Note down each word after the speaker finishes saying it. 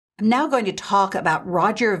I'm now going to talk about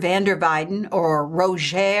Rogier van der Weyden, or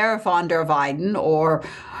Rogier van der Weyden, or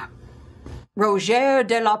Rogier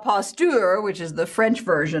de la Pasteur, which is the French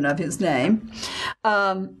version of his name.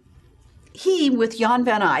 He, with Jan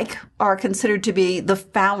van Eyck, are considered to be the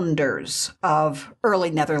founders of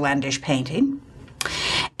early Netherlandish painting.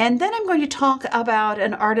 And then I'm going to talk about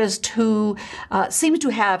an artist who seems to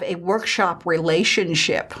have a workshop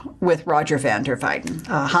relationship with Rogier van der Weyden,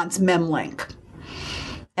 Hans Memling.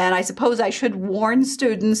 And I suppose I should warn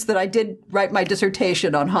students that I did write my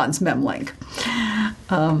dissertation on Hans Memling.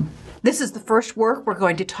 This is the first work we're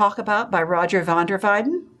going to talk about by Rogier van der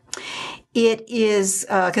Weyden. It is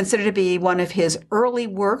considered to be one of his early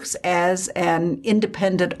works as an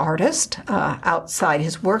independent artist outside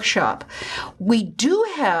his workshop. We do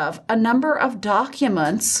have a number of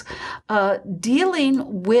documents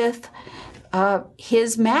dealing with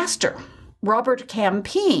his master, Robert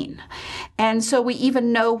Campeen. And so we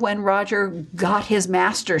even know when Rogier got his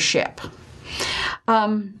mastership.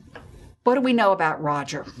 What do we know about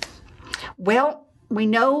Rogier? Well, we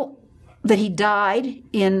know that he died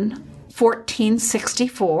in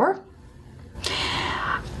 1464.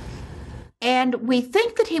 And we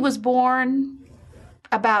think that he was born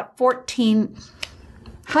about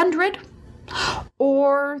 1400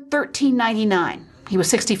 or 1399. He was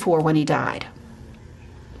 64 when he died.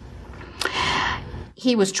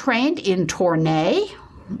 He was trained in Tournai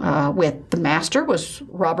with the master was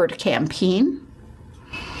Robert Campeen.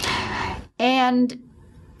 And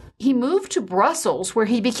he moved to Brussels, where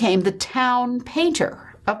he became the town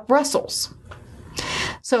painter of Brussels.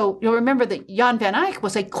 So you'll remember that Jan van Eyck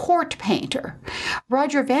was a court painter.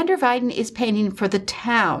 Rogier van der Weyden is painting for the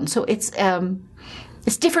town, so it's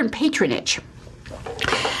different patronage.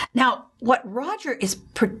 Now, what Rogier is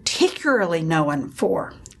particularly known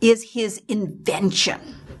for is his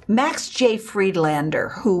invention. Max J. Friedlander,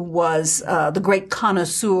 who was the great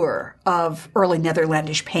connoisseur of early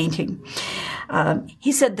Netherlandish painting,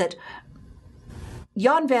 he said that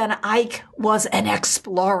Jan van Eyck was an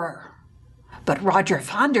explorer, but Rogier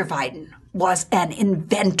van der Weyden was an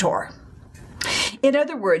inventor. In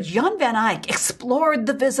other words, Jan van Eyck explored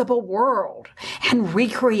the visible world and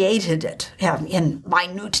recreated it in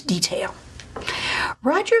minute detail.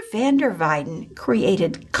 Rogier van der Weyden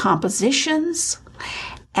created compositions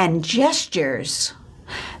and gestures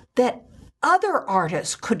that other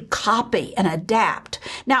artists could copy and adapt.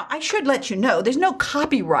 Now, I should let you know, there's no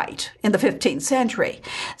copyright in the 15th century.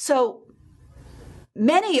 So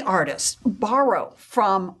many artists borrow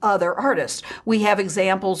from other artists. We have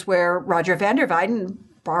examples where Rogier van der Weyden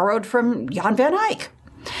borrowed from Jan van Eyck.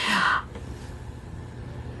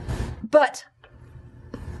 But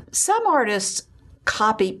some artists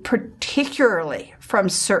copy particularly from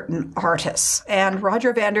certain artists, and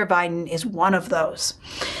Rogier van der Weyden is one of those.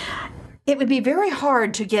 It would be very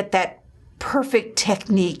hard to get that perfect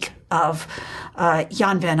technique of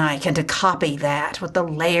Jan van Eyck and to copy that with the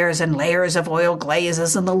layers and layers of oil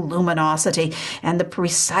glazes and the luminosity and the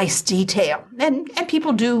precise detail. And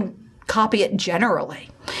people do copy it generally.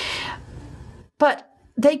 But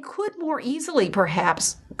they could more easily,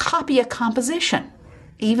 perhaps, copy a composition.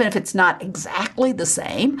 Even if it's not exactly the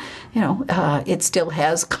same, it still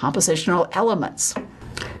has compositional elements.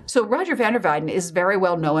 So Rogier van der Weyden is very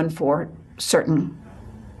well known for certain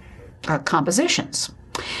compositions.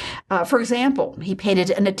 For example, he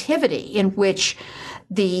painted a nativity in which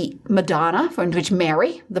the Madonna, in which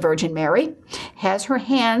Mary, the Virgin Mary, has her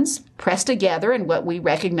hands pressed together in what we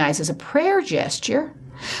recognize as a prayer gesture,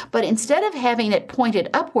 but instead of having it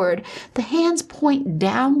pointed upward, the hands point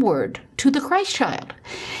downward to the Christ child.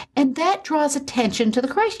 And that draws attention to the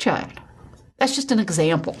Christ child. That's just an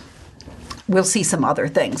example. We'll see some other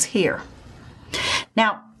things here.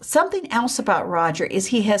 Now, something else about Rogier is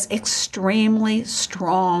he has extremely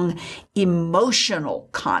strong emotional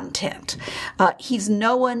content. He's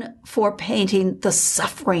known for painting the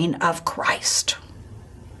suffering of Christ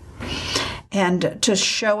and to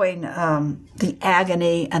showing the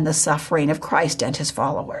agony and the suffering of Christ and his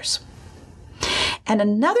followers. And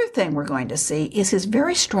another thing we're going to see is his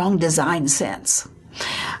very strong design sense.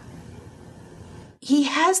 He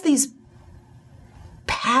has these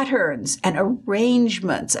patterns and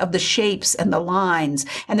arrangements of the shapes and the lines,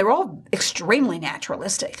 and they're all extremely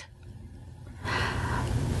naturalistic.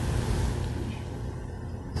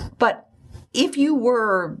 But if you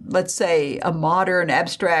were, let's say, a modern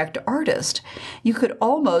abstract artist, you could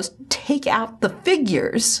almost take out the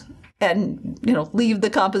figures and, leave the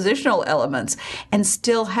compositional elements and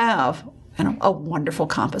still have, a wonderful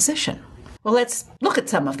composition. Well, let's look at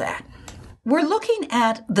some of that. We're looking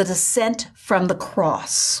at the Descent from the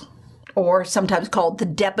Cross, or sometimes called the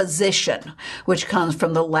deposition, which comes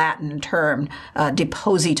from the Latin term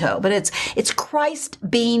deposito. But it's Christ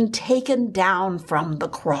being taken down from the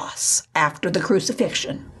cross after the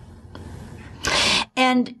crucifixion.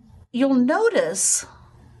 And you'll notice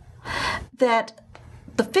that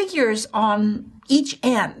the figures on each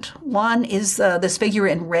end, one is this figure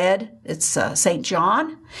in red, it's St.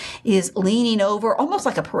 John, is leaning over almost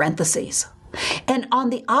like a parenthesis. And on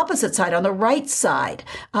the opposite side, on the right side,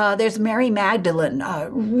 there's Mary Magdalene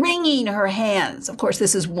wringing her hands. Of course,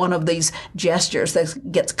 this is one of these gestures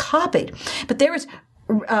that gets copied. But there is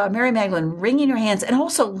Mary Magdalene wringing her hands and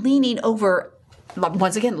also leaning over,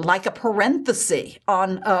 once again, like a parenthesis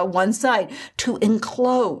on one side to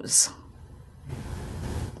enclose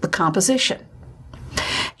the composition.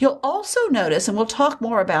 You'll also notice, and we'll talk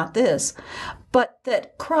more about this, but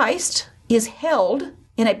that Christ is held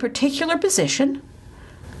in a particular position,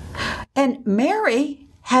 and Mary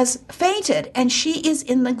has fainted, and she is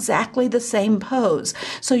in exactly the same pose.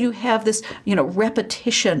 So you have this,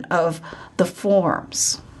 repetition of the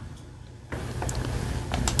forms.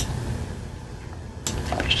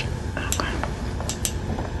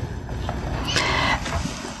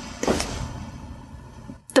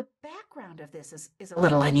 The background of this is a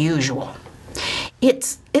little unusual.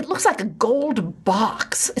 It looks like a gold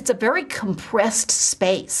box. It's a very compressed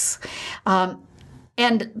space.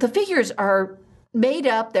 And the figures are made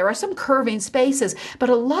up. There are some curving spaces, but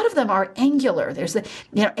a lot of them are angular. There's the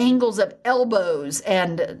angles of elbows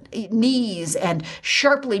and knees and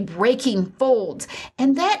sharply breaking folds.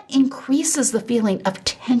 And that increases the feeling of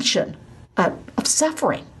tension, of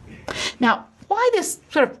suffering. Now, why this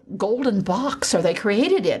sort of golden box are they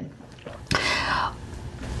created in?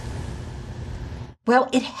 Well,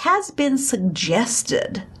 it has been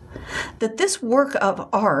suggested that this work of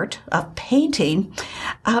art, of painting,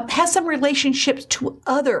 has some relationships to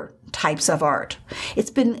other types of art.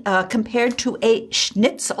 It's been compared to a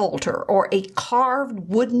Schnitzaltar, or a carved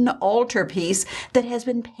wooden altarpiece that has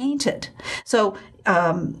been painted. So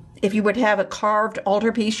if you would have a carved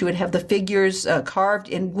altarpiece, you would have the figures carved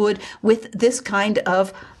in wood with this kind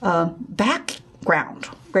of background,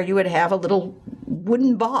 where you would have a little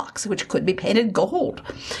wooden box, which could be painted gold.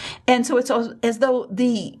 And so it's as though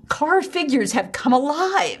the carved figures have come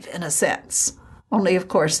alive, in a sense. Only, of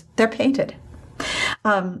course, they're painted.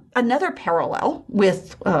 Another parallel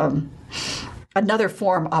with another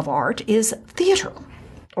form of art is theater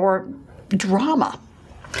or drama.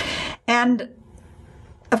 And,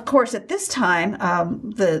 of course, at this time,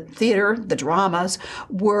 the theater, the dramas,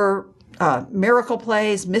 were miracle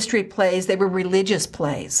plays, mystery plays. They were religious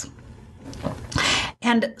plays.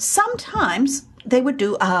 And sometimes they would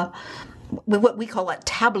do what we call a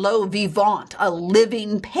tableau vivant, a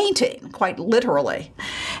living painting, quite literally.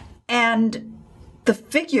 And the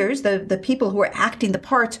figures, the people who were acting the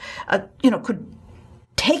parts, could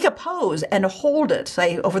take a pose and hold it,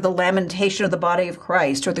 say, over the lamentation of the body of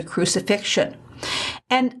Christ or the crucifixion.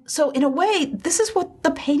 And so, in a way, this is what the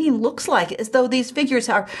painting looks like, as though these figures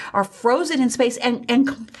are frozen in space and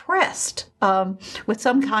compressed with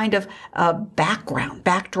some kind of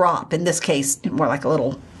backdrop, in this case, more like a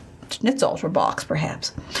little Schnitzaltar box,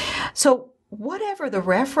 perhaps. So, whatever the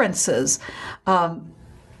references,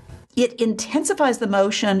 it intensifies the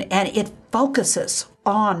motion and it focuses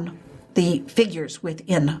on the figures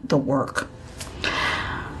within the work.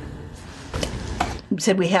 We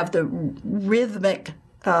said we have the rhythmic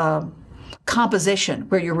composition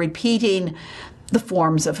where you're repeating the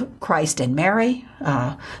forms of Christ and Mary,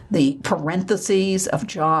 the parentheses of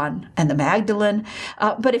John and the Magdalene.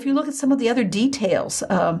 But if you look at some of the other details,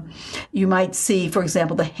 you might see, for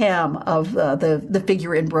example, the hem of the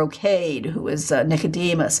figure in brocade, who is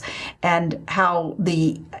Nicodemus, and how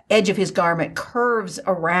the edge of his garment curves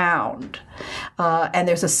around. And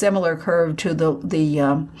there's a similar curve to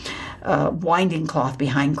the winding cloth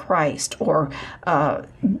behind Christ, or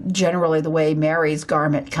generally the way Mary's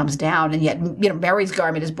garment comes down, and yet Mary's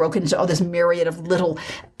garment is broken into all this myriad of little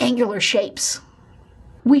angular shapes.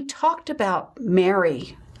 We talked about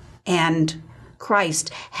Mary and Christ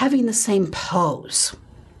having the same pose,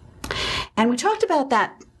 and we talked about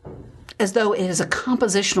that as though it is a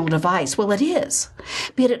compositional device. Well, it is,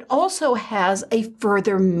 but it also has a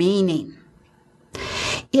further meaning.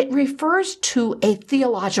 It refers to a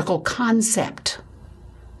theological concept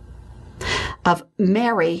of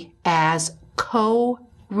Mary as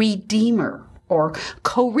co-redeemer or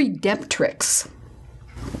co-redemptrix.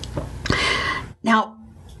 Now,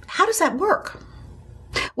 how does that work?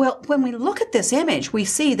 Well, when we look at this image, we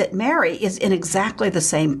see that Mary is in exactly the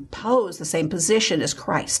same pose, the same position as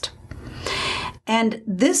Christ. And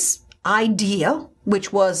this idea,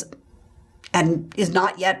 which was and is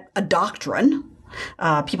not yet a doctrine.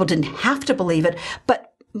 People didn't have to believe it,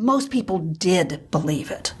 but most people did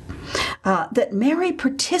believe it. That Mary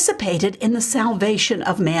participated in the salvation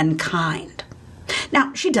of mankind.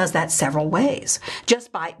 Now, she does that several ways,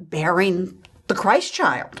 just by bearing the Christ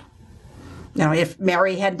child. If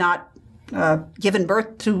Mary had not given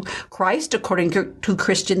birth to Christ according to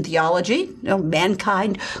Christian theology,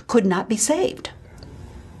 mankind could not be saved.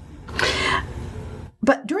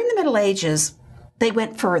 But during the Middle Ages, they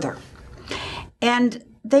went further. And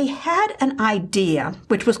they had an idea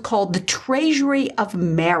which was called the treasury of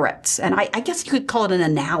merits. And I guess you could call it an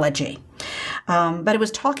analogy. But it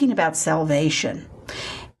was talking about salvation.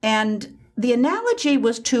 And the analogy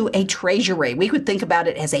was to a treasury. We could think about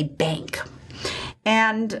it as a bank.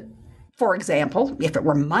 And for example, if it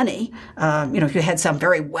were money, if you had some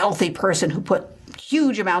very wealthy person who put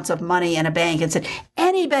huge amounts of money in a bank and said,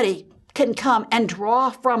 anybody can come and draw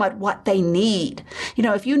from it what they need.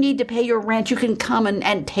 If you need to pay your rent, you can come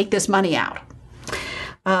and take this money out.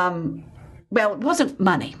 Well, it wasn't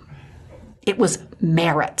money. It was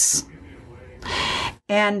merits.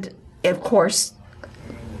 And of course,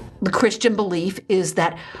 the Christian belief is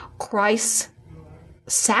that Christ's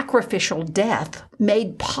sacrificial death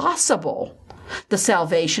made possible the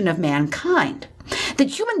salvation of mankind. That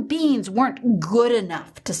human beings weren't good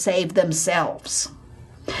enough to save themselves.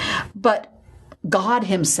 But God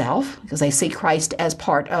himself, because they see Christ as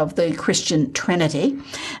part of the Christian Trinity,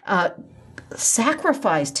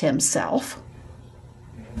 sacrificed himself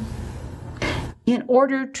in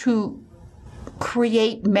order to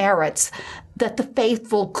create merits that the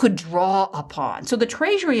faithful could draw upon. So the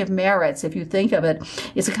treasury of merits, if you think of it,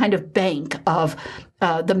 is a kind of bank of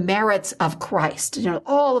the merits of Christ.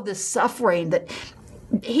 All of this suffering that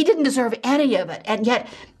he didn't deserve any of it, and yet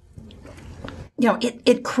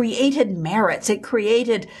it created merits. It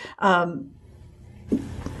created the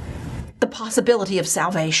possibility of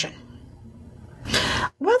salvation.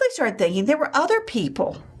 Well, they started thinking there were other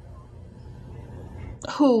people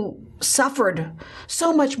who suffered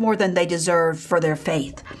so much more than they deserved for their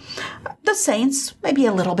faith. The saints, maybe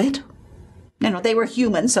a little bit. They were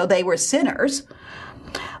human, so they were sinners.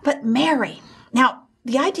 But Mary, now,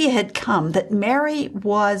 the idea had come that Mary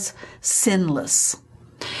was sinless.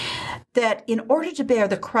 That in order to bear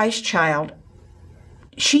the Christ child,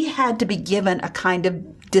 she had to be given a kind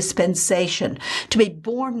of dispensation, to be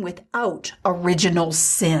born without original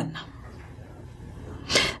sin.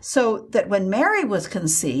 So that when Mary was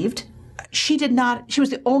conceived, she was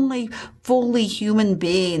the only fully human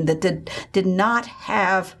being that did not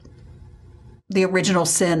have the original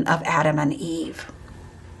sin of Adam and Eve.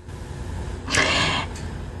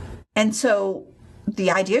 And so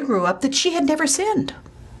the idea grew up that she had never sinned.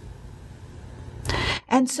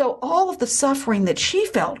 And so all of the suffering that she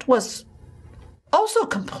felt was also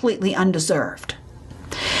completely undeserved.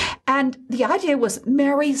 And the idea was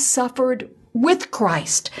Mary suffered with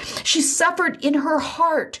Christ. She suffered in her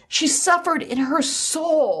heart. She suffered in her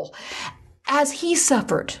soul as he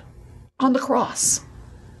suffered on the cross.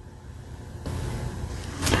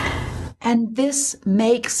 And this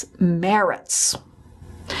makes merits.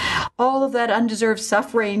 All of that undeserved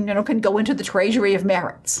suffering, can go into the treasury of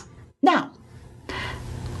merits. Now,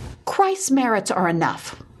 Christ's merits are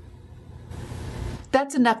enough.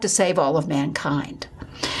 That's enough to save all of mankind.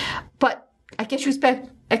 But I guess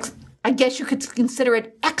you could consider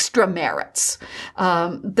it extra merits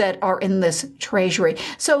that are in this treasury,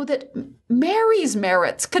 so that Mary's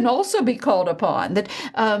merits can also be called upon,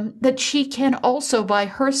 that she can also, by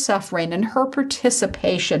her suffering and her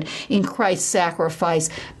participation in Christ's sacrifice,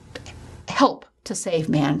 help to save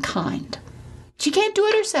mankind. She can't do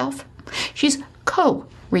it herself. She's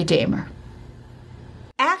co-redeemer.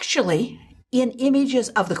 Actually, in images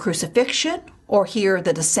of the crucifixion, or here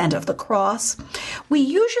the descent of the cross, we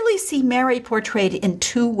usually see Mary portrayed in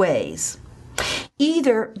two ways.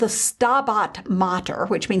 Either the Stabat Mater,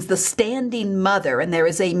 which means the standing mother, and there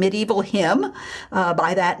is a medieval hymn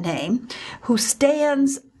by that name, who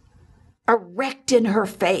stands erect in her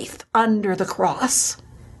faith under the cross.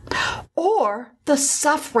 Or the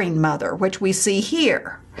suffering mother, which we see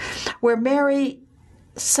here, where Mary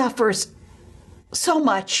suffers so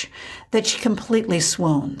much that she completely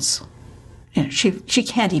swoons. She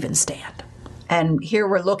can't even stand. And here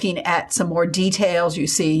we're looking at some more details. You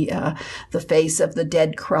see the face of the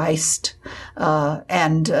dead Christ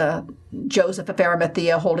and Joseph of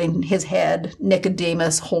Arimathea holding his head,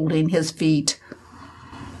 Nicodemus holding his feet.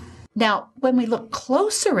 Now, when we look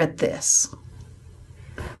closer at this,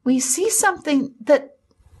 we see something that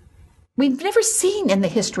we've never seen in the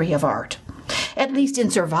history of art, at least in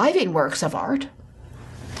surviving works of art.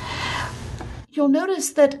 you'll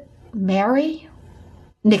notice that Mary,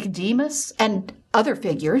 Nicodemus, and other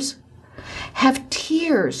figures have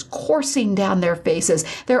tears coursing down their faces.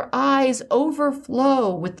 Their eyes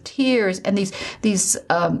overflow with tears, and these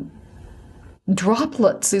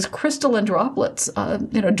droplets, these crystalline droplets,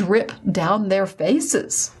 drip down their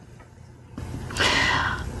faces.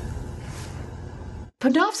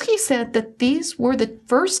 Panofsky said that these were the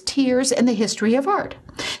first tears in the history of art.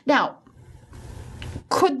 Now,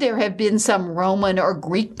 could there have been some Roman or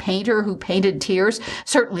Greek painter who painted tears?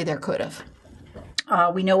 Certainly there could have.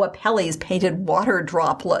 We know Apelles painted water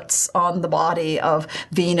droplets on the body of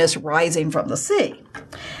Venus rising from the sea.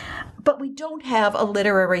 But we don't have a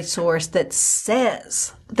literary source that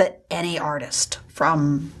says that any artist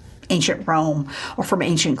from ancient Rome or from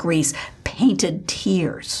ancient Greece painted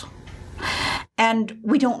tears. And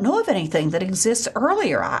we don't know of anything that exists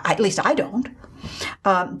earlier. At least I don't.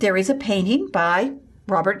 There is a painting by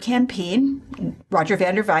Robert Campine, Roger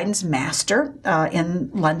van der Weyden's master, in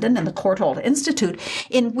London in the Courtauld Institute,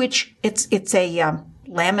 in which it's a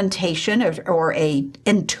lamentation or a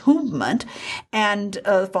entombment, and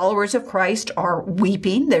followers of Christ are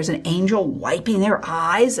weeping. There's an angel wiping their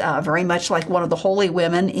eyes, very much like one of the holy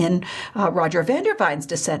women in Roger van der Weyden's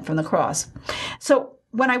Descent from the Cross. So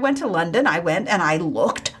when I went to London, I went and I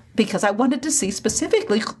looked because I wanted to see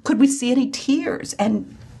specifically, could we see any tears?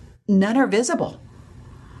 And none are visible.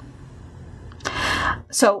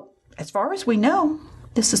 So, as far as we know,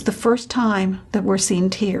 this is the first time that we're seeing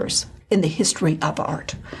tears in the history of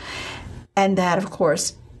art. And that, of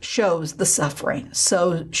course, shows the suffering,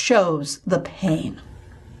 so shows the pain.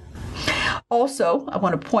 Also, I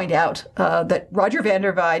want to point out that Roger van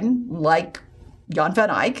der Weyden, like Jan van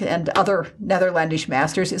Eyck and other Netherlandish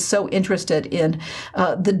masters, is so interested in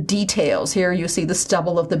the details. Here you see the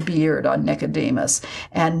stubble of the beard on Nicodemus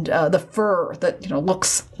and the fur that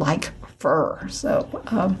looks like fur.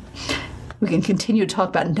 So we can continue to talk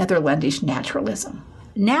about Netherlandish naturalism.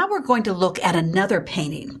 Now we're going to look at another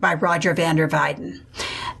painting by Roger van der Weyden.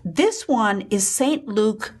 This one is St.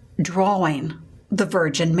 Luke drawing the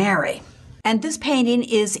Virgin Mary. And this painting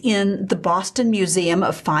is in the Boston Museum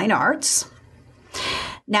of Fine Arts.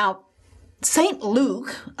 Now, St.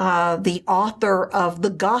 Luke, the author of the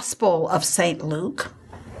Gospel of St. Luke,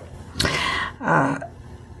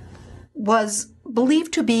 was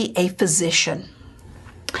believed to be a physician.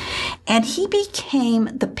 And he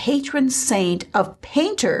became the patron saint of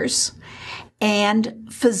painters and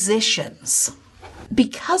physicians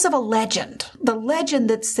because of a legend. The legend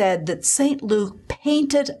that said that St. Luke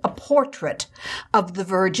painted a portrait of the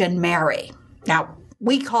Virgin Mary. Now,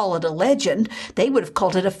 we call it a legend. They would have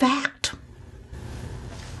called it a fact.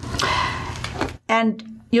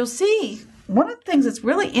 And you'll see, one of the things that's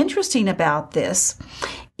really interesting about this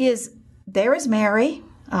is there is Mary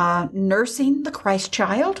nursing the Christ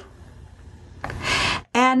child.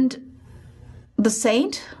 And the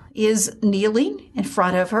saint is kneeling in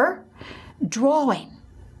front of her, drawing.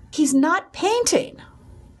 He's not painting,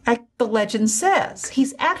 like the legend says.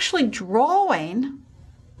 He's actually drawing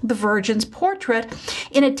the Virgin's portrait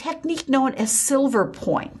in a technique known as silver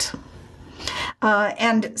point.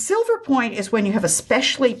 And silver point is when you have a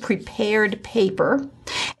specially prepared paper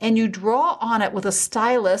and you draw on it with a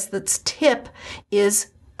stylus that's tip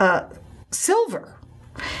is silver.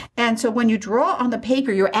 And so when you draw on the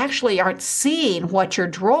paper, you actually aren't seeing what you're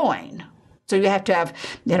drawing. So you have to have,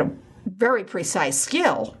 very precise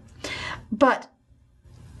skill. But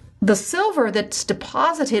the silver that's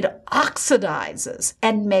deposited oxidizes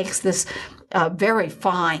and makes this very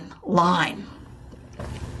fine line.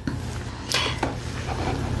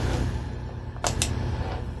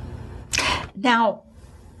 Now,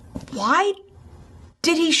 why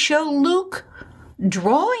did he show Luke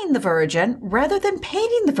drawing the Virgin rather than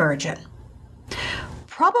painting the Virgin?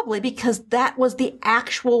 Probably because that was the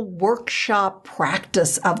actual workshop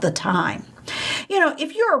practice of the time.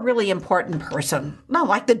 If you're a really important person, not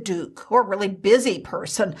like the Duke, or a really busy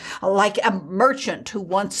person, like a merchant who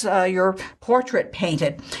wants your portrait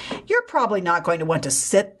painted, you're probably not going to want to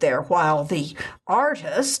sit there while the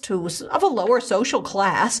artist, who's of a lower social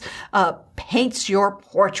class, paints your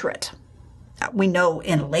portrait. We know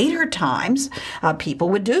in later times, people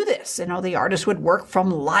would do this. The artist would work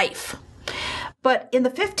from life. But in the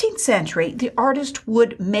 15th century, the artist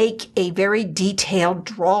would make a very detailed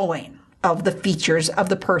drawing of the features of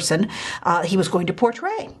the person he was going to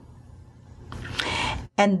portray.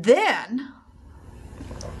 And then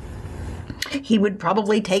he would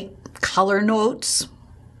probably take color notes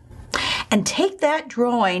and take that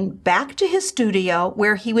drawing back to his studio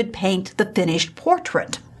where he would paint the finished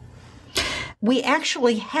portrait. We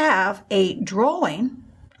actually have a drawing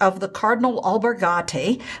of the Cardinal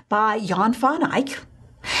Albergati by Jan van Eyck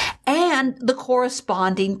and the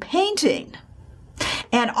corresponding painting.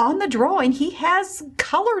 And on the drawing, he has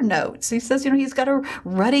color notes. He says, he's got a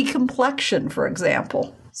ruddy complexion, for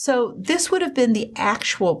example. So this would have been the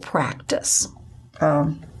actual practice,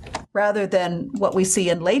 rather than what we see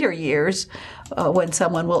in later years when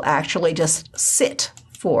someone will actually just sit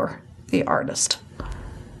for the artist.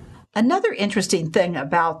 Another interesting thing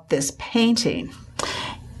about this painting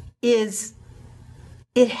is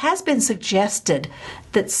it has been suggested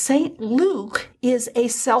that St. Luke is a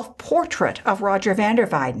self-portrait of Roger van der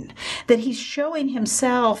Weyden, that he's showing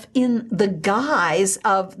himself in the guise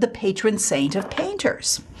of the patron saint of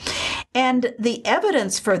painters. And the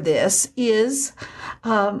evidence for this is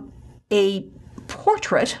a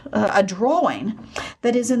portrait, a drawing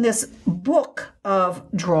that is in this book of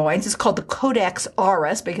drawings. It's called the Codex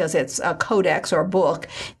Aureus because it's a codex or book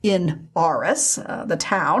in Aureus, the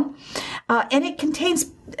town. And it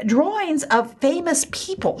contains drawings of famous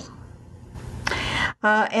people.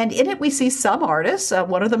 And in it we see some artists.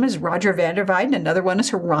 One of them is Roger van der Weyden. Another one is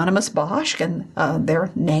Hieronymus Bosch, and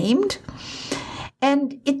they're named.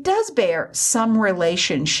 And it does bear some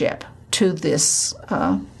relationship to this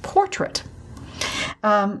portrait.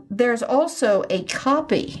 There's also a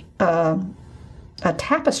copy, a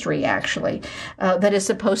tapestry actually, that is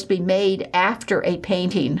supposed to be made after a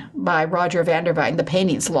painting by Roger van der Weyden. The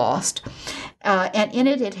painting's lost. And in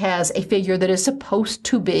it has a figure that is supposed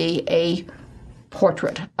to be a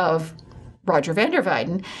portrait of Roger van der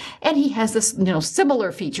Weyden. And he has this,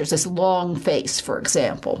 similar features, this long face, for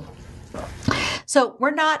example. So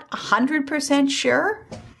we're not 100% sure,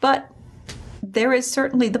 but there is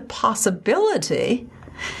certainly the possibility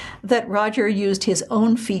that Roger used his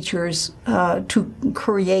own features to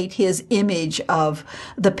create his image of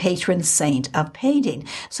the patron saint of painting.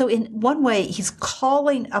 So in one way, he's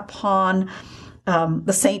calling upon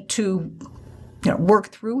the saint to work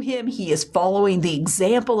through him. He is following the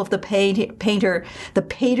example of the painter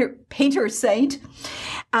saint.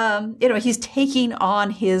 He's taking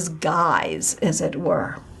on his guise, as it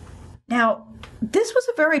were. Now, this was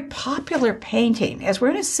a very popular painting. As we're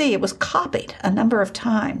going to see, it was copied a number of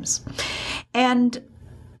times. And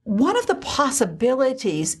one of the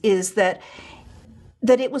possibilities is that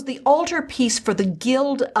it was the altarpiece for the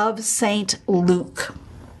Guild of St. Luke.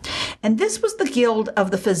 And this was the guild of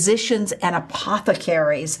the physicians and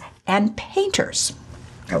apothecaries and painters.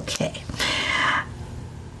 Okay.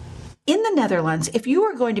 In the Netherlands, if you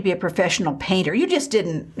were going to be a professional painter, you just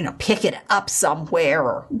didn't, pick it up somewhere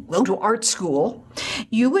or go to art school.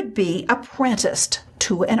 You would be apprenticed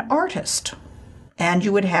to an artist. And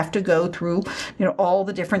you would have to go through, all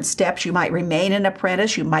the different steps. You might remain an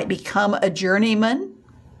apprentice. You might become a journeyman.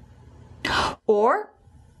 Or,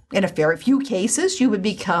 in a very few cases, you would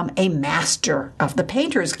become a master of the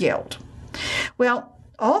Painters Guild. Well,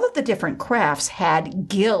 all of the different crafts had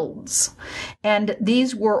guilds, and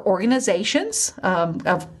these were organizations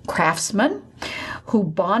of craftsmen who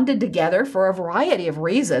bonded together for a variety of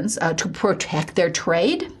reasons to protect their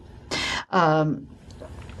trade,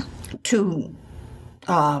 to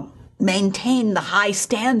maintain the high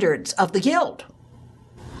standards of the guild.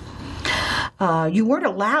 You weren't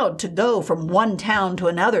allowed to go from one town to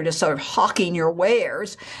another to sort of hawking your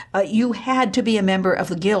wares. You had to be a member of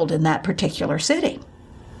the guild in that particular city.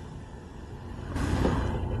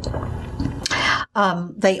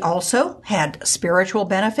 They also had spiritual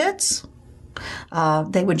benefits.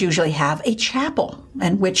 They would usually have a chapel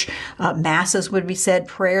in which masses would be said,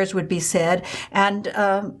 prayers would be said, and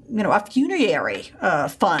a funerary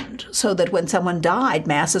fund so that when someone died,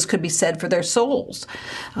 masses could be said for their souls,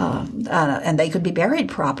 and they could be buried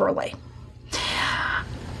properly.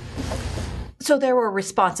 So there were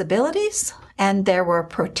responsibilities and there were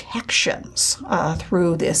protections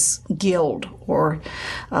through this guild or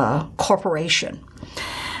corporation.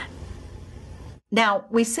 Now,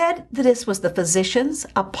 we said that this was the Physicians,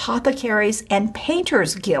 Apothecaries, and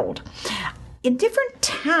Painters Guild. In different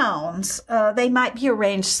towns, they might be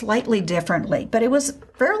arranged slightly differently, but it was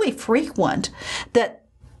fairly frequent that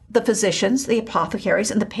the physicians, the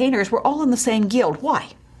apothecaries, and the painters were all in the same guild. Why?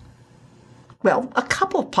 Well, a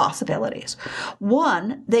couple of possibilities.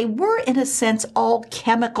 One, they were, in a sense, all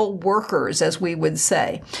chemical workers, as we would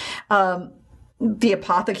say. The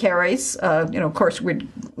apothecaries, of course, would,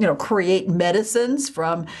 create medicines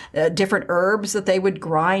from different herbs that they would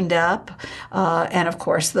grind up. And, of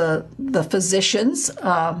course, the physicians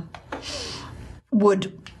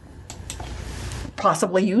would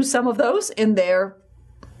possibly use some of those in their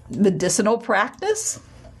medicinal practice.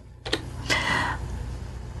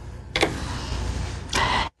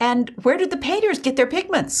 And where did the painters get their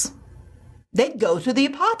pigments? They'd go to the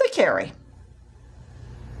apothecary.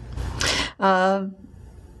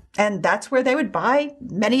 And that's where they would buy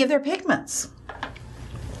many of their pigments.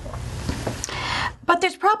 But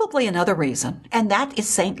there's probably another reason, and that is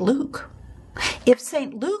St. Luke. If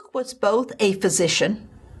St. Luke was both a physician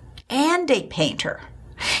and a painter,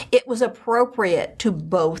 it was appropriate to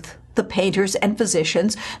both the painters and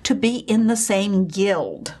physicians to be in the same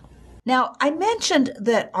guild. Now, I mentioned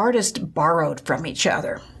that artists borrowed from each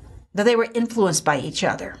other, that they were influenced by each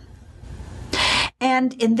other.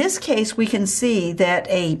 And in this case, we can see that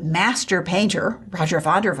a master painter, Rogier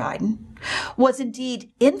van der Weyden, was indeed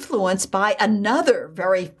influenced by another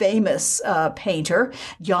very famous painter,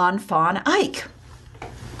 Jan van Eyck.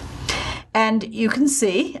 And you can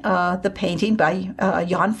see the painting by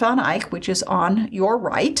Jan van Eyck, which is on your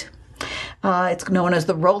right. It's known as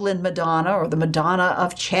the Roland Madonna, or the Madonna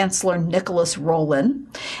of Chancellor Nicholas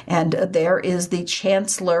Roland. And there is the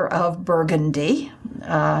Chancellor of Burgundy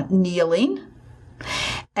kneeling.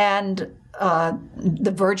 And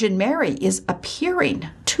the Virgin Mary is appearing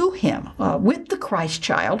to him with the Christ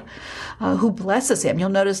child who blesses him. You'll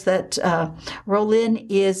notice that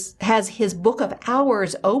Roland has his Book of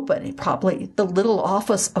Hours open, probably the little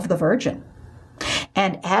office of the Virgin.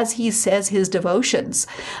 And as he says his devotions,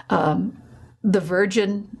 the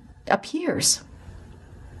Virgin appears.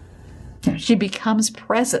 She becomes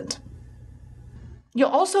present. You'll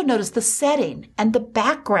also notice the setting and the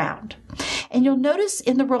background. And you'll notice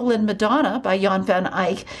in the Roland Madonna by Jan van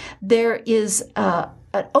Eyck, there is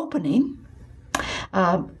an opening,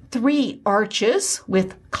 3 arches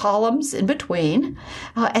with columns in between.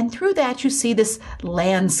 And through that, you see this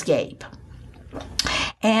landscape.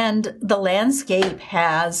 And the landscape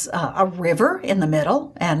has a river in the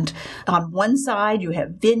middle. And on one side, you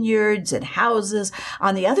have vineyards and houses.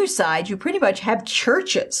 On the other side, you pretty much have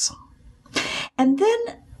churches. And then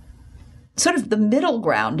sort of the middle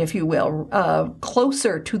ground, if you will,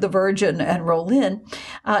 closer to the Virgin and Roland,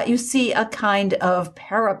 you see a kind of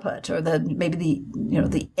parapet, or maybe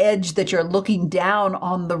the edge that you're looking down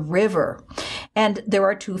on the river. And there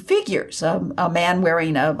are 2 figures, a man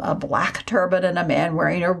wearing a black turban and a man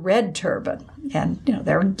wearing a red turban. And,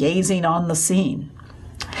 they're gazing on the scene.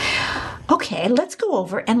 Okay, let's go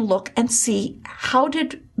over and look and see, how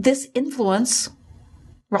did this influence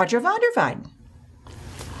Rogier van der Weyden?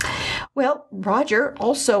 Well, Rogier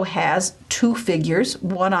also has 2 figures,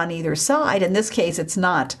 one on either side. In this case, it's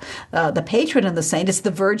not the patron and the saint, it's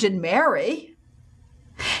the Virgin Mary.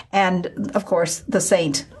 And, of course, the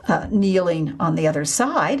saint kneeling on the other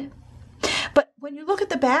side. But when you look at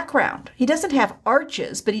the background, he doesn't have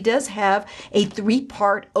arches, but he does have a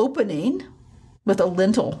 3-part opening with a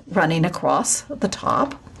lintel running across the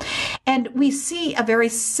top. And we see a very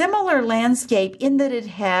similar landscape in that it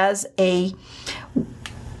has a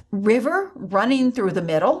river running through the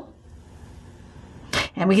middle.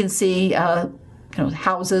 And we can see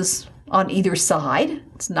houses on either side.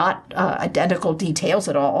 It's not identical details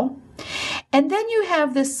at all. And then you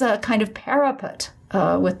have this kind of parapet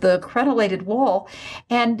with the crenellated wall.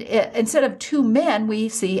 And instead of 2 men, we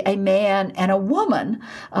see a man and a woman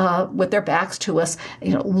with their backs to us,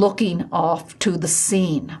 looking off to the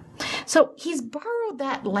scene. So he's borrowed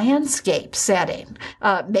that landscape setting,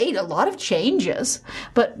 made a lot of changes,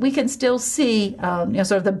 but we can still see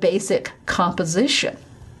sort of the basic composition.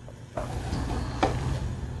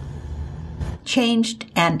 Changed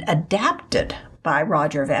and adapted by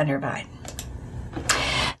Rogier van der Weyden.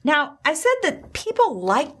 Now, I said that people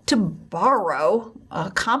like to borrow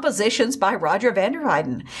compositions by Rogier van der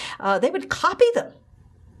Weyden. They would copy them.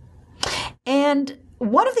 And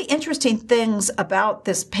one of the interesting things about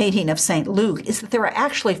this painting of St. Luke is that there are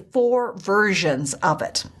actually 4 versions of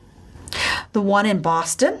it. The one in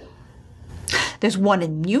Boston, there's one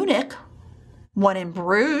in Munich, one in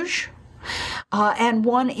Bruges, and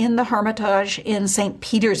one in the Hermitage in St.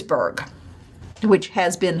 Petersburg, which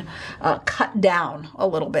has been cut down a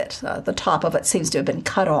little bit. The top of it seems to have been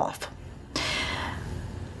cut off.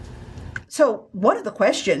 So one of the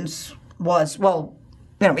questions was, well,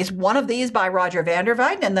 is one of these by Rogier van der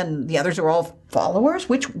Weyden, and then the others are all followers?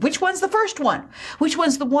 Which one's the first one? Which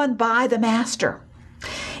one's the one by the master?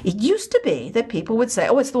 It used to be that people would say,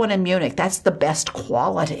 oh, it's the one in Munich. That's the best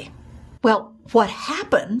quality. Well, what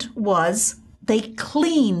happened was they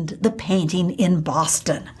cleaned the painting in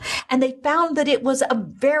Boston, and they found that it was a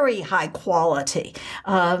very high quality,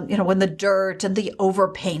 when the dirt and the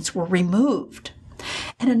overpaints were removed.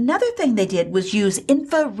 And another thing they did was use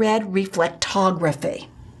infrared reflectography.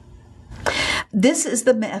 This is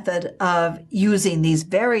the method of using these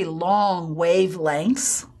very long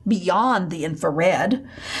wavelengths beyond the infrared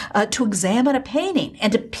to examine a painting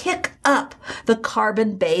and to pick up the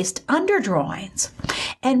carbon-based underdrawings.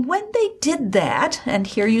 And when they did that, and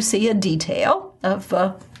here you see a detail of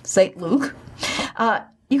St. Luke,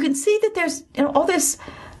 you can see that there's all this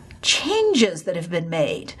changes that have been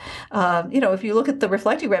made. If you look at the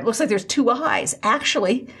reflectogram, it looks like there's two eyes.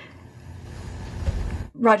 Actually,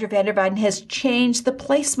 Rogier van der Weyden has changed the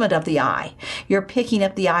placement of the eye. You're picking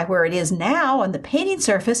up the eye where it is now on the painting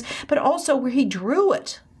surface, but also where he drew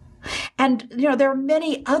it. And, there are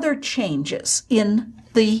many other changes in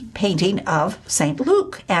the painting of St.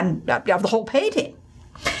 Luke and of the whole painting.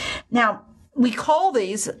 Now, we call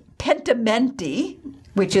these pentimenti,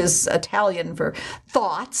 which is Italian for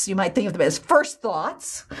thoughts. You might think of them as first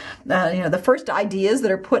thoughts, the first ideas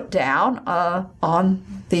that are put down on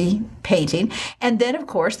the painting. And then, of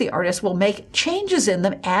course, the artist will make changes in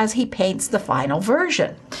them as he paints the final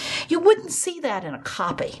version. You wouldn't see that in a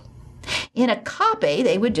copy. In a copy,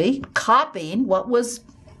 they would be copying what was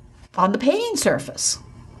on the painting surface.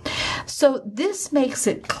 So this makes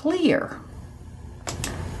it clear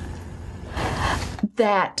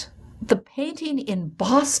that the painting in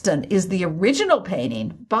Boston is the original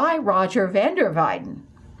painting by Rogier van der Weyden.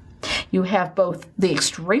 You have both the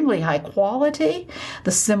extremely high quality,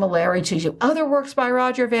 the similarity to other works by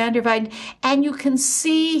Rogier van der Weyden, and you can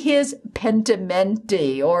see his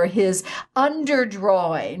pentimenti, or his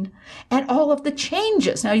underdrawing, and all of the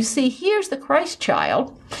changes. Now you see, here's the Christ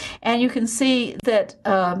child, and you can see that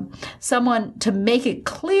someone, to make it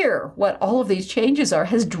clear what all of these changes are,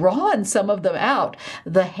 has drawn some of them out.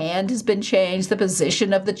 The hand has been changed, the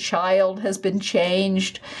position of the child has been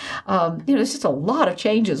changed. There's just a lot of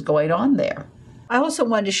changes going on there. I also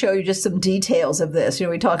wanted to show you just some details of this.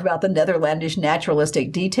 We talk about the Netherlandish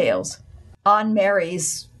naturalistic details. On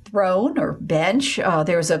Mary's throne or bench,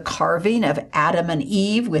 there's a carving of Adam and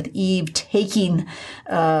Eve, with Eve taking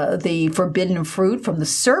the forbidden fruit from the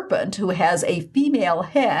serpent, who has a female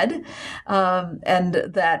head, and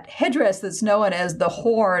that headdress that's known as the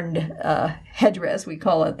horned headdress, we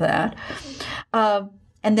call it that.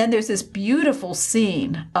 And then there's this beautiful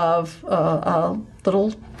scene of a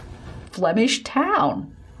little Flemish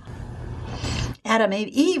town. Adam and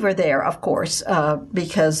Eve are there, of course,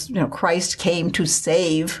 because Christ came to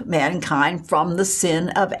save mankind from the sin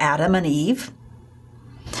of Adam and Eve.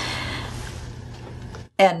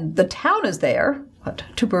 And the town is there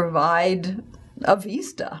to provide a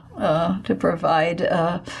vista, to provide,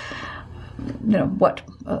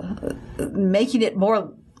 making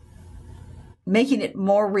it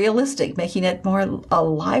more realistic, making it more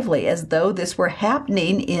lively, as though this were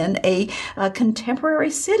happening in a contemporary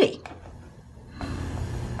city.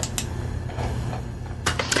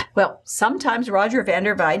 Well, sometimes Rogier van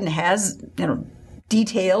der Weyden has,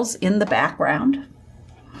 details in the background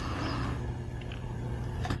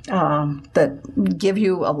that give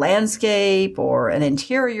you a landscape or an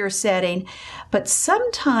interior setting, but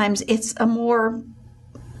sometimes it's a more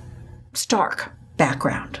stark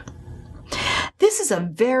background. This is a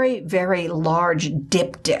very, very large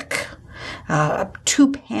diptych,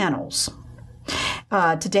 2 panels.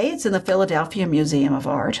 Today it's in the Philadelphia Museum of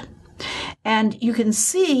Art. And you can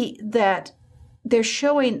see that they're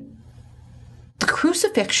showing the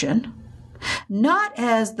crucifixion, not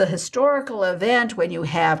as the historical event when you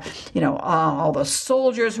have, all the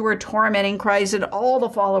soldiers who were tormenting Christ and all the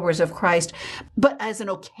followers of Christ, but as an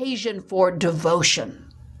occasion for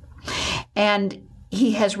devotion. And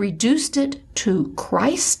he has reduced it to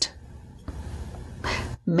Christ,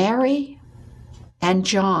 Mary, and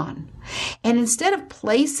John. And instead of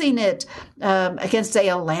placing it against, say,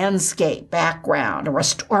 a landscape background or a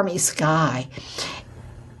stormy sky,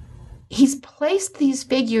 he's placed these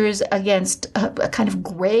figures against a kind of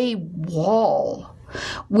gray wall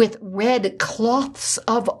with red cloths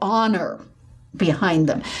of honor behind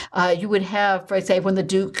them. You would have, for say, when the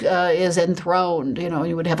Duke is enthroned,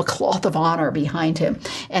 you would have a cloth of honor behind him.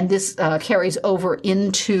 And this carries over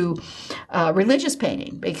into religious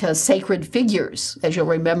painting, because sacred figures, as you'll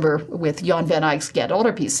remember with Jan van Eyck's Get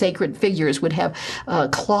Older piece, sacred figures would have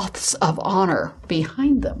cloths of honor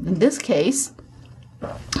behind them. In this case,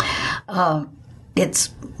 it's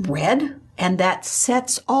red, and that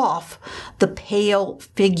sets off the pale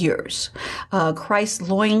figures. Christ's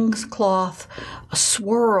loincloth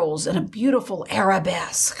swirls in a beautiful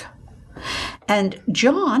arabesque. And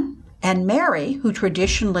John and Mary, who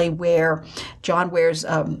traditionally John wears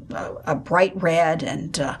a bright red,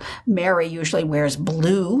 and Mary usually wears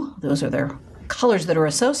blue. Those are their colors that are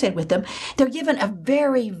associated with them. They're given a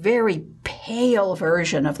very, very pale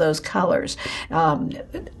version of those colors.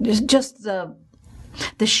 Just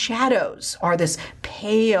The shadows are this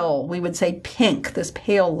pale, we would say pink, this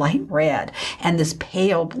pale light red, and this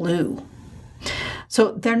pale blue.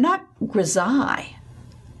 So they're not grisaille,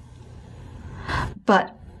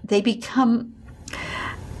 but they become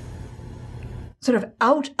sort of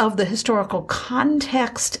out of the historical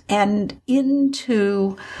context and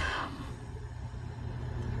into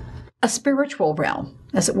a spiritual realm,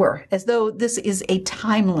 as it were, as though this is a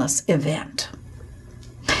timeless event.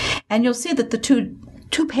 And you'll see that the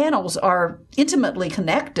two panels are intimately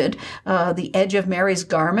connected. The edge of Mary's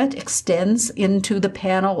garment extends into the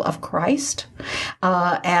panel of Christ.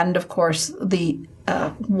 And of course, the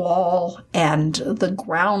wall and the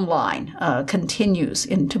ground line continues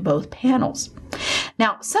into both panels.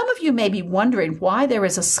 Now, some of you may be wondering why there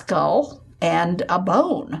is a skull and a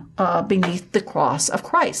bone beneath the cross of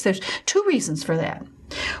Christ. There's two reasons for that.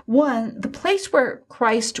 One, the place where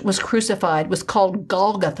Christ was crucified was called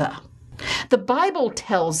Golgotha. The Bible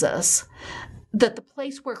tells us that the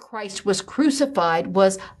place where Christ was crucified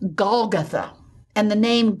was Golgotha, and the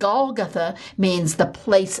name Golgotha means the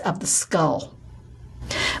place of the skull.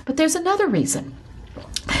 But there's another reason.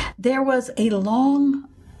 There was a long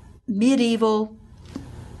medieval,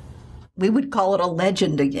 we would call it a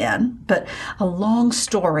legend again, but a long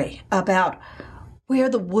story about where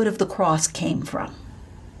the wood of the cross came from.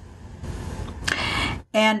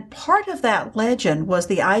 And part of that legend was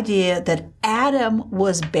the idea that Adam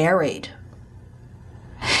was buried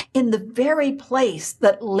in the very place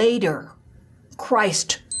that later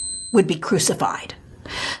Christ would be crucified.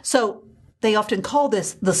 So they often call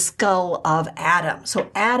this the skull of Adam.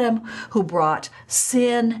 So Adam, who brought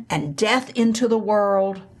sin and death into the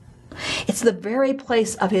world, it's the very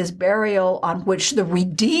place of his burial on which the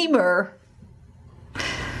Redeemer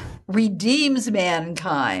redeems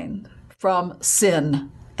mankind from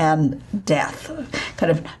sin and death.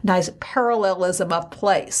 Kind of nice parallelism of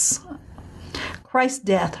place. Christ's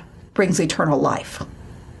death brings eternal life.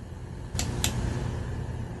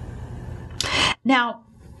 Now,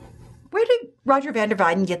 where did Rogier van der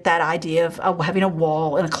Weyden get that idea of having a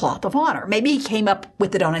wall and a cloth of honor? Maybe he came up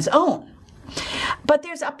with it on his own. But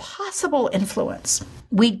there's a possible influence.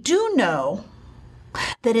 We do know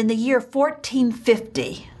that in the year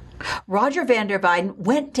 1450, Rogier van der Weyden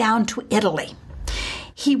went down to Italy.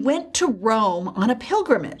 He went to Rome on a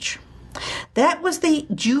pilgrimage. That was the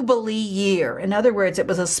Jubilee year. In other words, it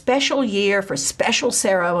was a special year for special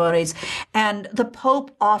ceremonies, and the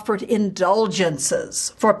Pope offered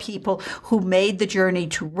indulgences for people who made the journey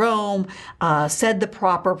to Rome, said the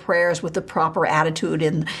proper prayers with the proper attitude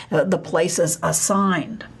in the places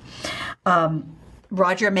assigned.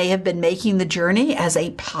 Rogier may have been making the journey as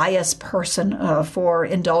a pious person for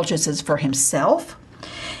indulgences for himself.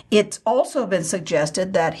 It's also been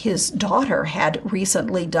suggested that his daughter had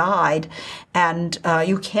recently died, and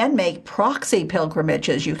you can make proxy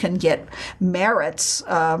pilgrimages. You can get merits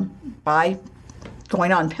by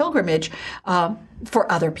going on pilgrimage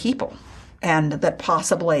for other people, and that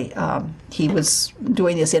possibly he was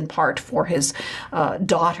doing this in part for his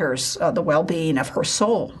daughter's, the well-being of her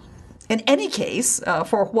soul. In any case,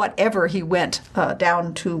 for whatever he went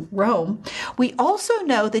down to Rome, we also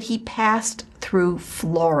know that he passed through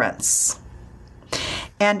Florence.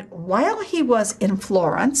 And while he was in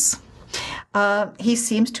Florence, he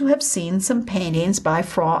seems to have seen some paintings by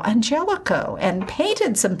Fra Angelico and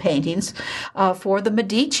painted some paintings for the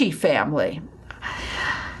Medici family.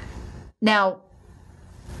 Now,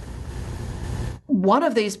 one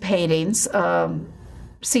of these paintings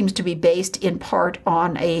seems to be based in part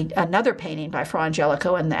on another painting by Fra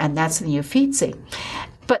Angelico, and that's the Uffizi.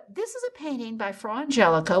 But this is a painting by Fra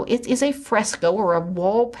Angelico. It is a fresco or a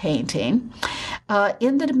wall painting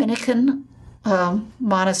in the Dominican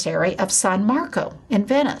monastery of San Marco in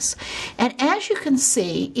Venice. And as you can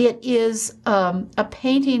see, it is a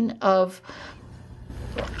painting of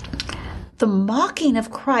the mocking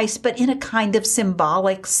of Christ, but in a kind of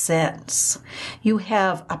symbolic sense. You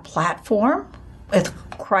have a platform with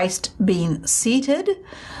Christ being seated,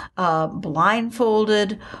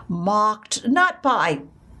 blindfolded, mocked, not by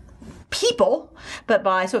people, but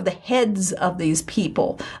by sort of the heads of these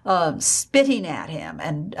people, spitting at him,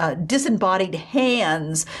 and disembodied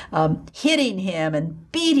hands hitting him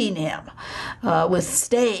and beating him with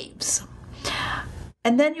staves.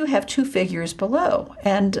 And then you have two figures below,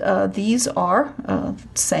 and these are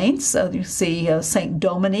saints. You see Saint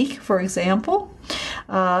Dominique, for example.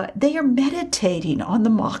 They are meditating on the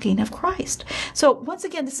mocking of Christ. So once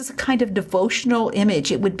again, this is a kind of devotional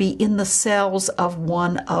image. It would be in the cells of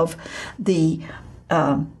one of the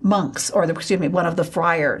monks, or one of the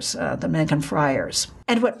friars, the Dominican friars.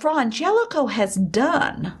 And what Fra Angelico has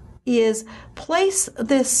done is place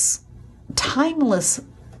this timeless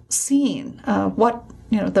scene,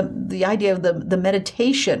 the idea of the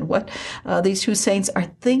meditation, what these two saints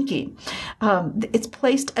are thinking. It's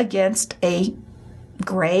placed against a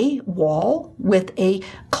gray wall with a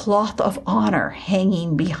cloth of honor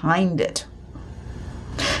hanging behind it.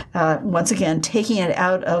 Once again, taking it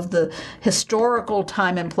out of the historical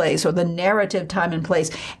time and place or the narrative time and place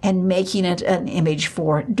and making it an image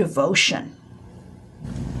for devotion.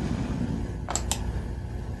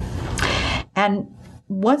 And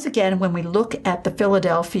once again, when we look at the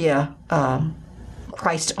Philadelphia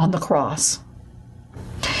Christ on the cross,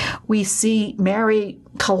 we see Mary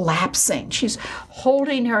collapsing. She's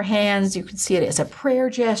holding her hands. You can see it as a prayer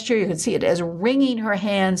gesture. You can see it as wringing her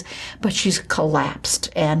hands, but she's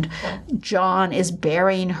collapsed. And John is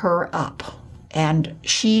bearing her up. And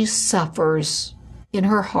she suffers in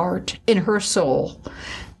her heart, in her soul,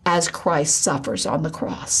 as Christ suffers on the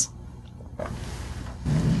cross.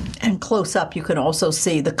 And close up, you can also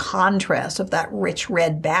see the contrast of that rich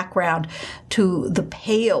red background to the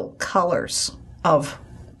pale colors of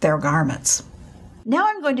their garments. Now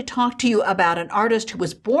I'm going to talk to you about an artist who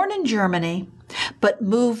was born in Germany but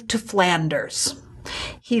moved to Flanders.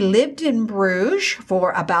 He lived in Bruges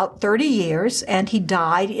for about 30 years and he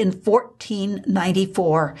died in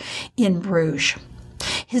 1494 in Bruges.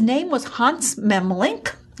 His name was Hans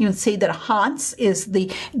Memling. You can see that Hans is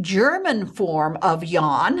the German form of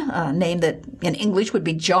Jan, a name that in English would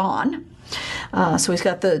be John. So he's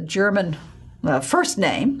got the German first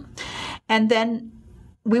name. And then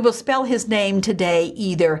we will spell his name today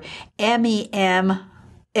either Memling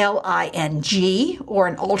or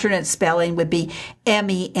an alternate spelling would be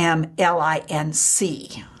Memlinc.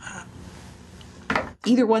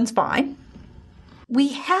 Either one's fine. We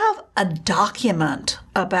have a document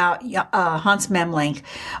about Hans Memling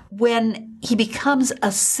when he becomes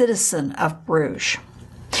a citizen of Bruges.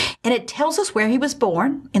 And it tells us where he was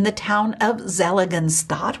born, in the town of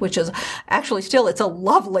Zeligenstadt, which is actually it's a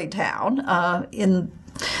lovely town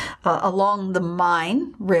along the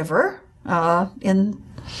Main River in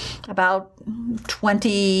about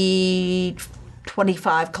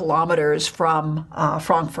 25 kilometers from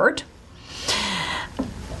Frankfurt.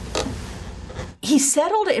 He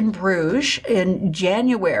settled in Bruges in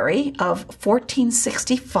January of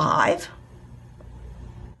 1465,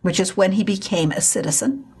 which is when he became a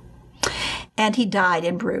citizen. And he died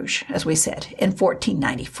in Bruges, as we said, in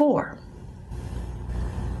 1494.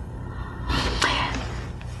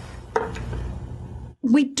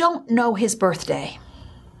 We don't know his birthday,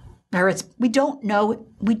 we don't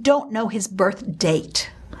know his birth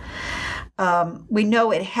date. We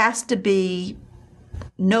know it has to be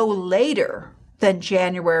no later than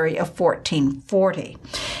January of 1440.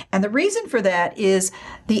 And the reason for that is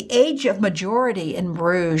the age of majority in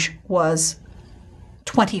Bruges was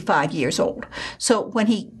 25 years old. So when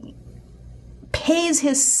he pays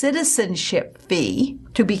his citizenship fee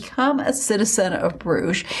to become a citizen of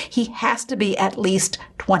Bruges, he has to be at least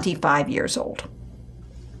 25 years old.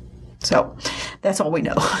 So that's all we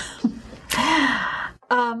know.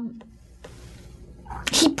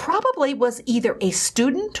 He probably was either a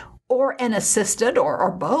student or an assistant, or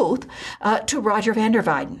both, to Rogier van der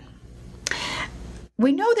Weyden.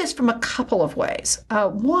 We know this from a couple of ways.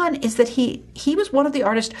 One is that he was one of the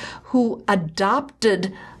artists who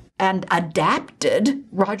adopted and adapted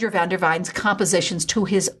Rogier van der Weyden's compositions to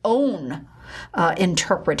his own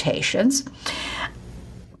interpretations.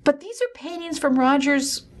 But these are paintings from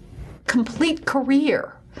Rogier's complete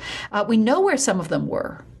career. We know where some of them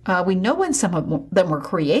were. We know when some of them were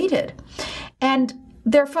created. And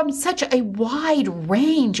they're from such a wide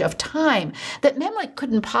range of time that Memling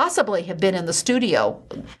couldn't possibly have been in the studio,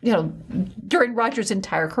 during Rogier's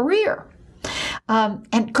entire career.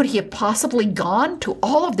 And could he have possibly gone to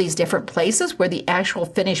all of these different places where the actual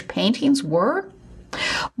finished paintings were?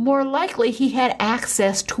 More likely, he had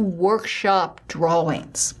access to workshop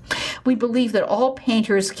drawings. We believe that all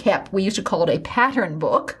painters kept, we used to call it a pattern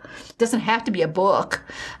book. It doesn't have to be a book.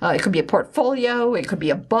 It could be a portfolio, it could be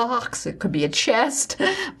a box, it could be a chest,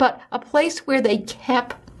 but a place where they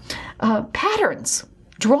kept patterns,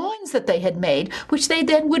 drawings that they had made, which they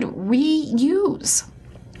then would reuse.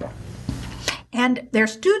 And their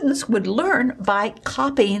students would learn by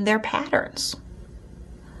copying their patterns.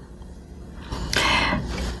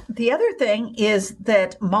 The other thing is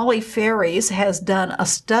that Molly Ferries has done a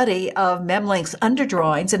study of Memling's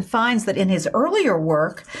underdrawings and finds that in his earlier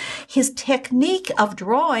work, his technique of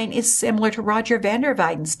drawing is similar to Rogier van der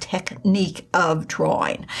Weyden's technique of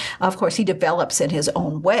drawing. Of course, he develops in his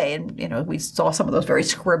own way, and we saw some of those very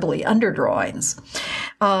scribbly underdrawings.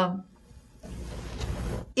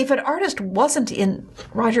 if an artist wasn't in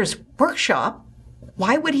Rogier's workshop,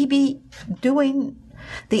 why would he be doing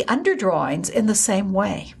the underdrawings in the same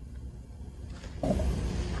way?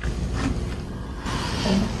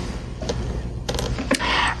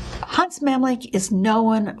 Hans Memling is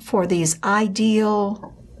known for these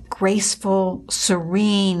ideal, graceful,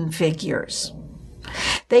 serene figures.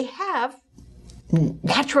 They have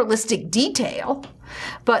naturalistic detail,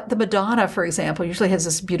 but the Madonna, for example, usually has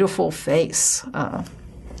this beautiful face.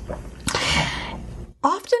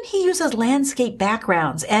 Often he uses landscape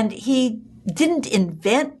backgrounds, and he didn't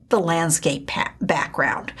invent the landscape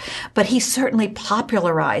background, but he certainly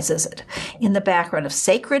popularizes it in the background of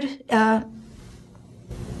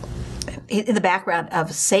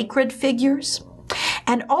sacred figures,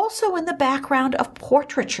 and also in the background of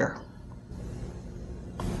portraiture.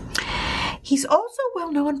 He's also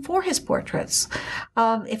well known for his portraits.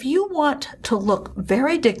 If you want to look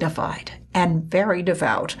very dignified and very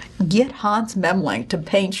devout, get Hans Memling to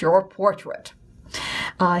paint your portrait.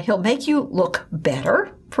 He'll make you look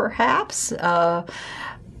better, perhaps,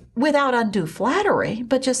 without undue flattery,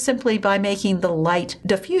 but just simply by making the light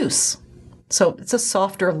diffuse. So it's a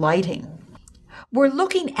softer lighting. We're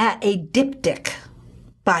looking at a diptych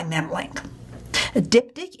by Memling. A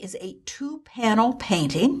diptych is a two-panel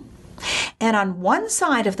painting, and on one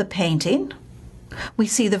side of the painting, we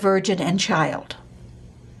see the Virgin and Child.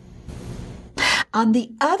 On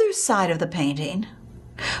the other side of the painting,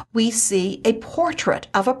 we see a portrait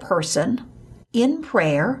of a person in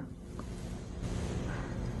prayer,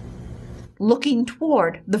 looking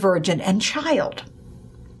toward the Virgin and Child.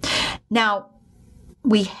 Now,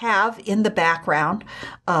 we have in the background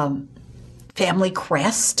family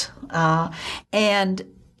crest, and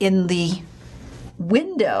in the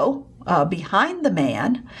window behind the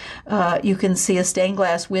man, you can see a stained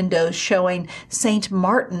glass window showing Saint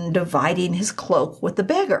Martin dividing his cloak with the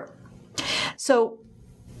beggar. So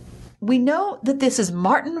we know that this is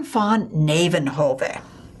Martin van Nevenhove.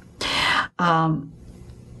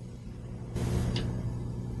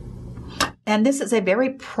 And this is a very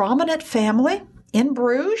prominent family in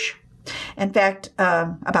Bruges. In fact,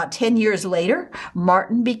 about 10 years later,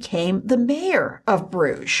 Martin became the mayor of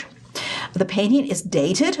Bruges. The painting is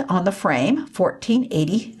dated on the frame,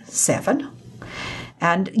 1487,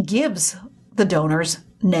 and gives the donor's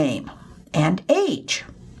name and age.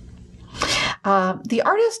 The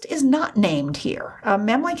artist is not named here.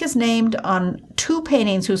 Memling is named on two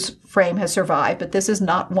paintings whose frame has survived, but this is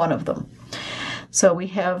not one of them. So we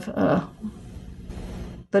have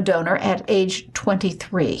the donor at age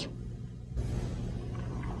 23.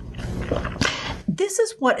 This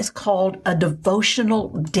is what is called a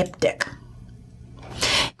devotional diptych.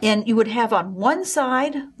 And you would have on one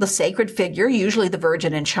side the sacred figure, usually the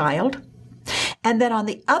Virgin and Child, and then on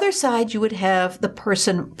the other side you would have the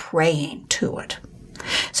person praying to it.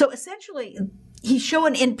 So essentially, he's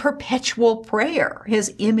shown in perpetual prayer.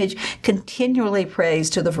 His image continually prays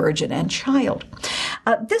to the Virgin and Child.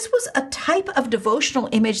 This was a type of devotional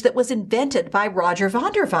image that was invented by Rogier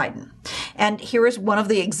van der Weyden. And here is one of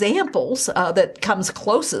the examples that comes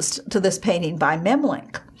closest to this painting by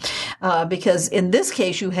Memling. Because in this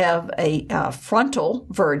case, you have a frontal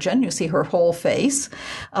Virgin. You see her whole face,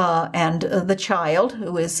 and the child,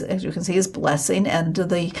 who is, as you can see, is blessing, and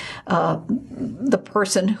the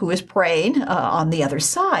person who is praying on the other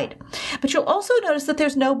side. But you'll also notice that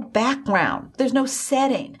there's no background. There's no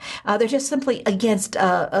setting. They're just simply against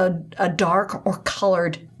a dark or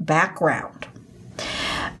colored background.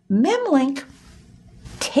 Memling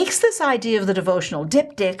takes this idea of the devotional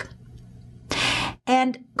diptych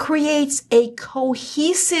and creates a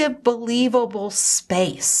cohesive, believable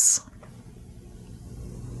space.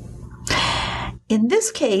 In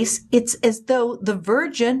this case, it's as though the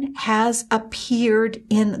Virgin has appeared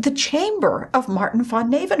in the chamber of Martin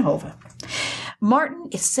van Nevenhove. Martin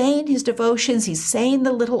is saying his devotions, he's saying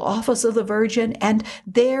the little office of the Virgin, and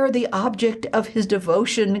there the object of his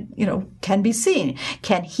devotion, can be seen.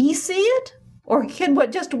 Can he see it? Or can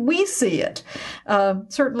just we see it?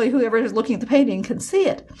 Certainly whoever is looking at the painting can see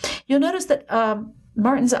it. You'll notice that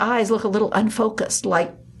Martin's eyes look a little unfocused,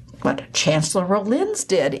 like what Chancellor Rollins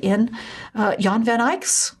did in Jan van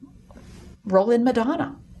Eyck's role in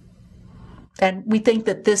Madonna. And we think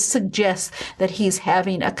that this suggests that he's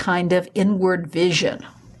having a kind of inward vision,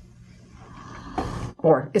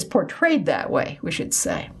 or is portrayed that way, we should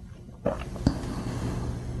say.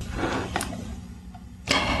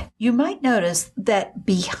 You might notice that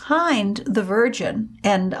behind the Virgin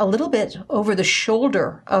and a little bit over the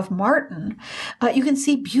shoulder of Martin, you can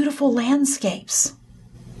see beautiful landscapes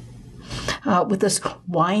with this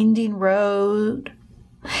winding road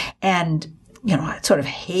and sort of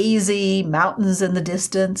hazy mountains in the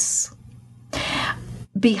distance.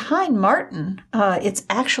 Behind Martin, it's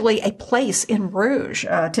actually a place in Rouge.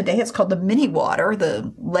 Today it's called the Miniwater,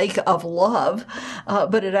 the Lake of Love,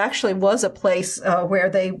 but it actually was a place where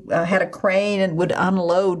they had a crane and would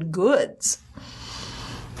unload goods.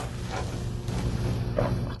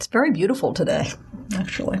 It's very beautiful today,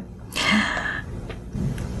 actually.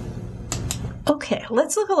 Okay,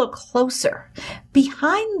 let's look a little closer.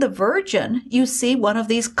 Behind the Virgin, you see one of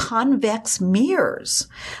these convex mirrors.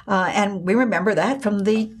 And we remember that from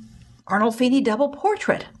the Arnolfini double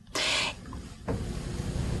portrait.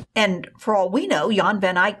 And for all we know, Jan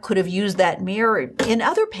van Eyck could have used that mirror in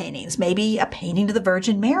other paintings, maybe a painting of the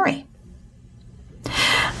Virgin Mary.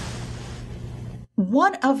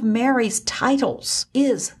 One of Mary's titles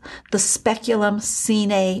is the Speculum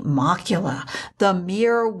Sine Macula, the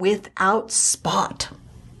mirror without spot.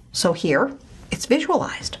 So here, it's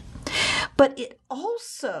visualized. But it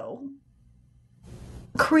also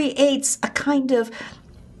creates a kind of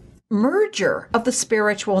merger of the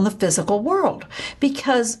spiritual and the physical world,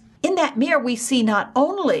 because in that mirror we see not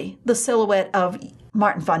only the silhouette of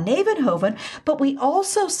Martin van Nevenhoven, but we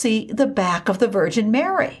also see the back of the Virgin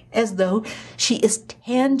Mary, as though she is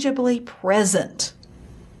tangibly present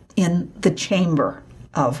in the chamber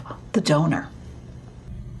of the donor.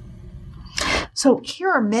 So here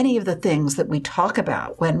are many of the things that we talk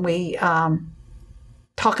about when we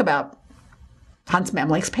talk about Hans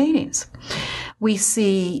Memling's paintings. We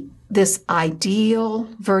see this ideal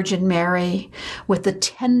Virgin Mary with the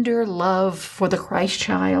tender love for the Christ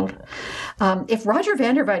child. If Rogier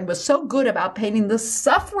van der Weyden was so good about painting the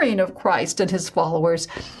suffering of Christ and his followers,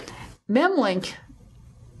 Memling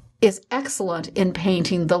is excellent in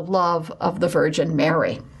painting the love of the Virgin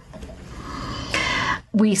Mary.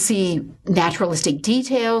 We see naturalistic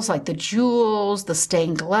details like the jewels, the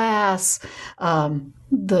stained glass,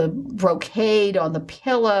 the brocade on the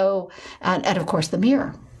pillow, and of course the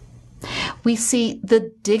mirror. We see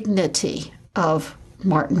the dignity of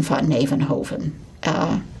Martin van Nevenhoven.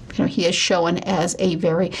 He is shown as a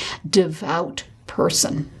very devout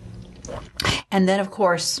person. And then, of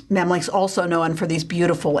course, Memling's also known for these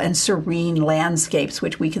beautiful and serene landscapes,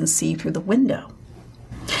 which we can see through the window.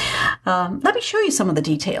 Let me show you some of the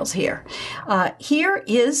details here. Here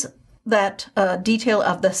is that detail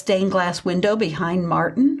of the stained glass window behind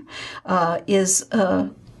Martin is a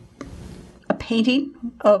painting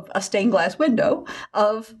of a stained glass window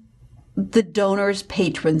of the donor's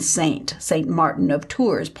patron saint, Saint Martin of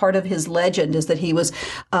Tours. Part of his legend is that he was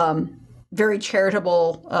very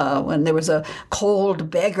charitable. When there was a cold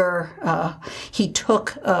beggar, he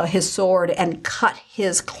took his sword and cut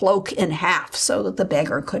his cloak in half so that the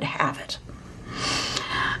beggar could have it.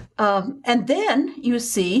 And then you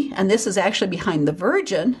see, and this is actually behind the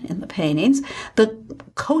Virgin in the paintings, the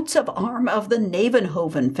coats of arm of the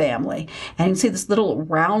Nevenhoven family. And you can see this little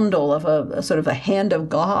roundel of a sort of a hand of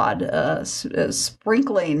God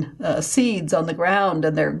sprinkling seeds on the ground,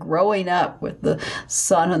 and they're growing up with the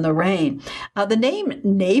sun and the rain. The name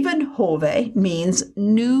Nevenhove means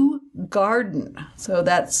new garden. So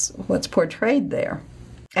that's what's portrayed there.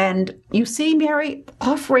 And you see Mary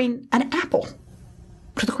offering an apple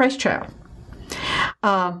to the Christ child.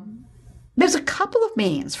 There's a couple of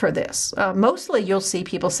meanings for this. Mostly you'll see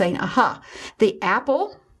people saying, the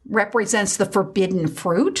apple represents the forbidden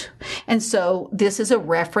fruit. And so this is a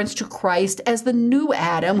reference to Christ as the new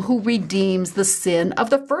Adam who redeems the sin of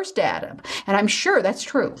the first Adam. And I'm sure that's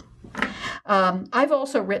true. I've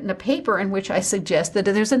also written a paper in which I suggest that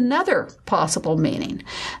there's another possible meaning,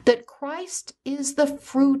 that Christ is the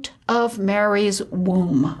fruit of Mary's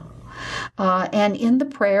womb. And in the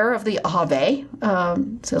prayer of the Ave,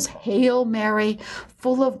 it says, Hail Mary,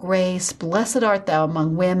 full of grace, blessed art thou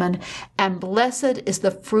among women, and blessed is the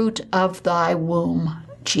fruit of thy womb,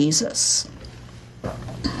 Jesus.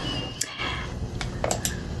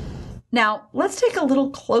 Now, let's take a little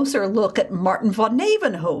closer look at Martin van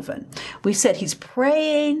Nevenhoven. We said he's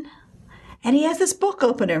praying, and he has this book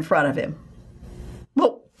open in front of him.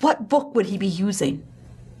 Well, what book would he be using?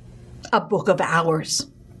 A book of hours.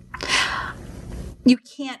 You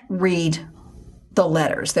can't read the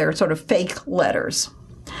letters. They're sort of fake letters.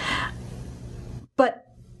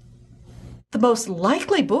 But the most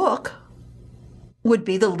likely book would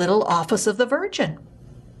be the Little Office of the Virgin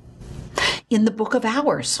in the Book of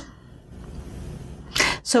Hours.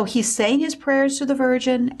 So he's saying his prayers to the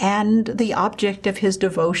Virgin, and the object of his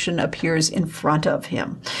devotion appears in front of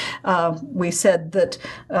him. We said that,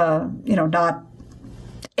 not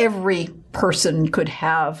every person could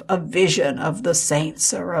have a vision of the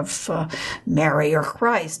saints or of Mary or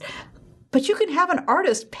Christ. but you can have an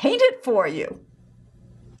artist paint it for you.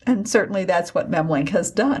 And certainly that's what Memling has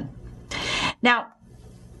done. Now,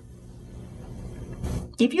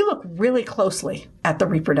 if you look really closely at the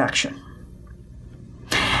reproduction,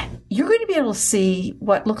 you're going to be able to see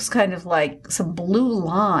what looks kind of like some blue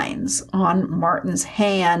lines on Martin's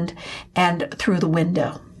hand and through the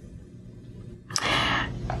window.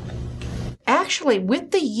 Actually,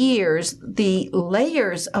 with the years, the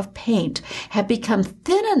layers of paint have become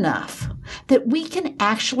thin enough that we can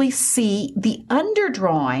actually see the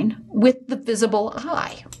underdrawing with the visible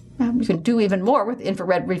eye. You can do even more with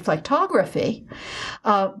infrared reflectography,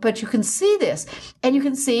 but you can see this. And you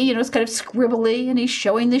can see, it's kind of scribbly, and he's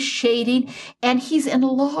showing the shading, and he's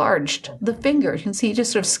enlarged the finger. You can see he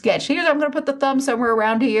just sort of sketched. Here, I'm going to put the thumb somewhere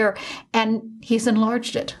around here, and he's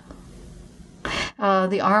enlarged it.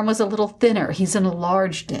 The arm was a little thinner. He's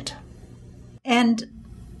enlarged it. And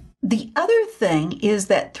the other thing is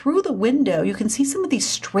that through the window, you can see some of these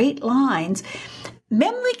straight lines.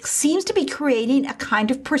 Memling seems to be creating a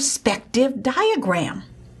kind of perspective diagram.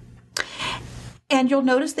 And you'll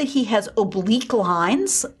notice that he has oblique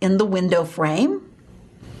lines in the window frame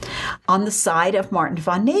on the side of Martin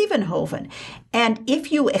van Nevenhoven. And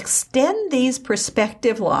if you extend these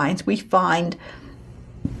perspective lines, we find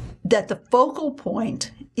that the focal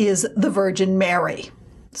point is the Virgin Mary.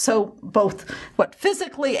 So both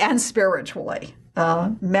physically and spiritually.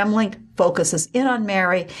 Memling focuses in on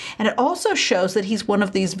Mary, and it also shows that he's one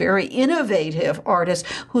of these very innovative artists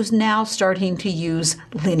who's now starting to use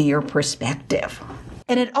linear perspective.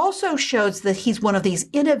 And it also shows that he's one of these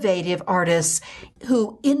innovative artists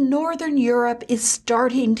who in Northern Europe is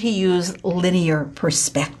starting to use linear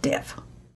perspective.